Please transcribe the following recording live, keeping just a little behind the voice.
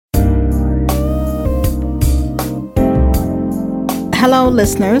Hello,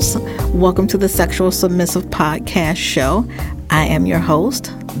 listeners. Welcome to the Sexual Submissive podcast show. I am your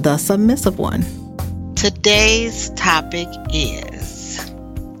host, the Submissive One. Today's topic is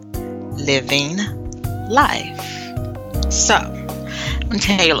living life. So, I'm going to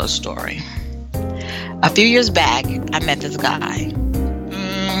tell you a little story. A few years back, I met this guy. I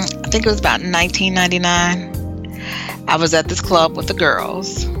think it was about 1999. I was at this club with the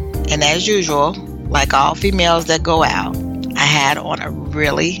girls, and as usual, like all females that go out, I had on a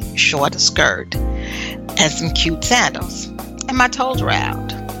really short skirt and some cute sandals, and my toes were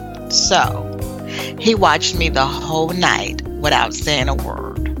out. So, he watched me the whole night without saying a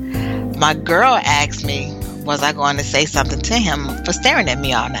word. My girl asked me, was I going to say something to him for staring at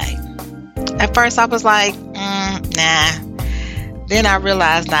me all night? At first, I was like, nah. Then I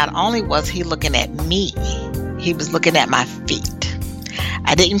realized not only was he looking at me, he was looking at my feet.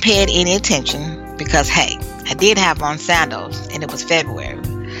 I didn't pay it any attention because, hey, I did have on sandals and it was February.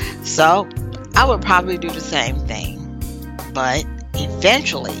 So I would probably do the same thing. But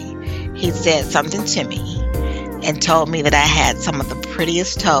eventually he said something to me and told me that I had some of the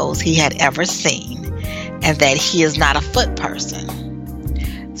prettiest toes he had ever seen and that he is not a foot person.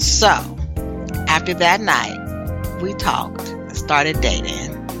 So after that night, we talked and started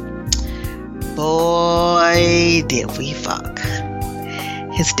dating. Boy, did we fuck.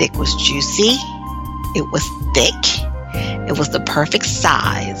 His dick was juicy. It was thick. It was the perfect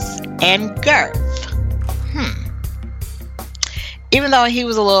size and girth. Even though he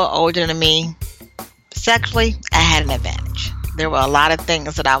was a little older than me, sexually, I had an advantage. There were a lot of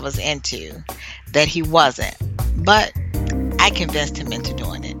things that I was into that he wasn't, but I convinced him into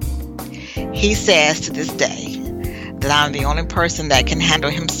doing it. He says to this day that I'm the only person that can handle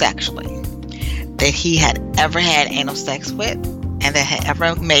him sexually, that he had ever had anal sex with, and that had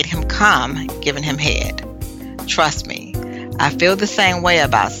ever made him come giving him head. Trust me, I feel the same way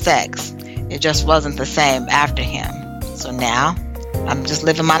about sex. It just wasn't the same after him. So now, I'm just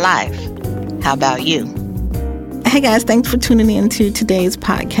living my life. How about you? Hey guys, thanks for tuning in to today's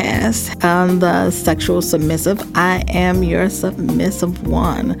podcast on the Sexual Submissive. I am your Submissive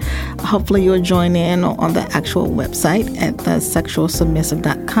One. Hopefully you'll join in on the actual website at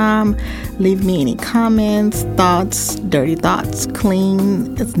thesexualsubmissive.com. Leave me any comments, thoughts, dirty thoughts.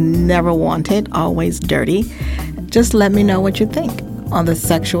 Clean is never wanted, always dirty. Just let me know what you think on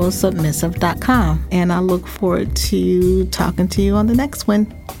thesexualsubmissive.com. And I look forward to talking to you on the next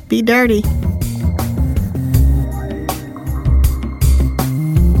one. Be dirty.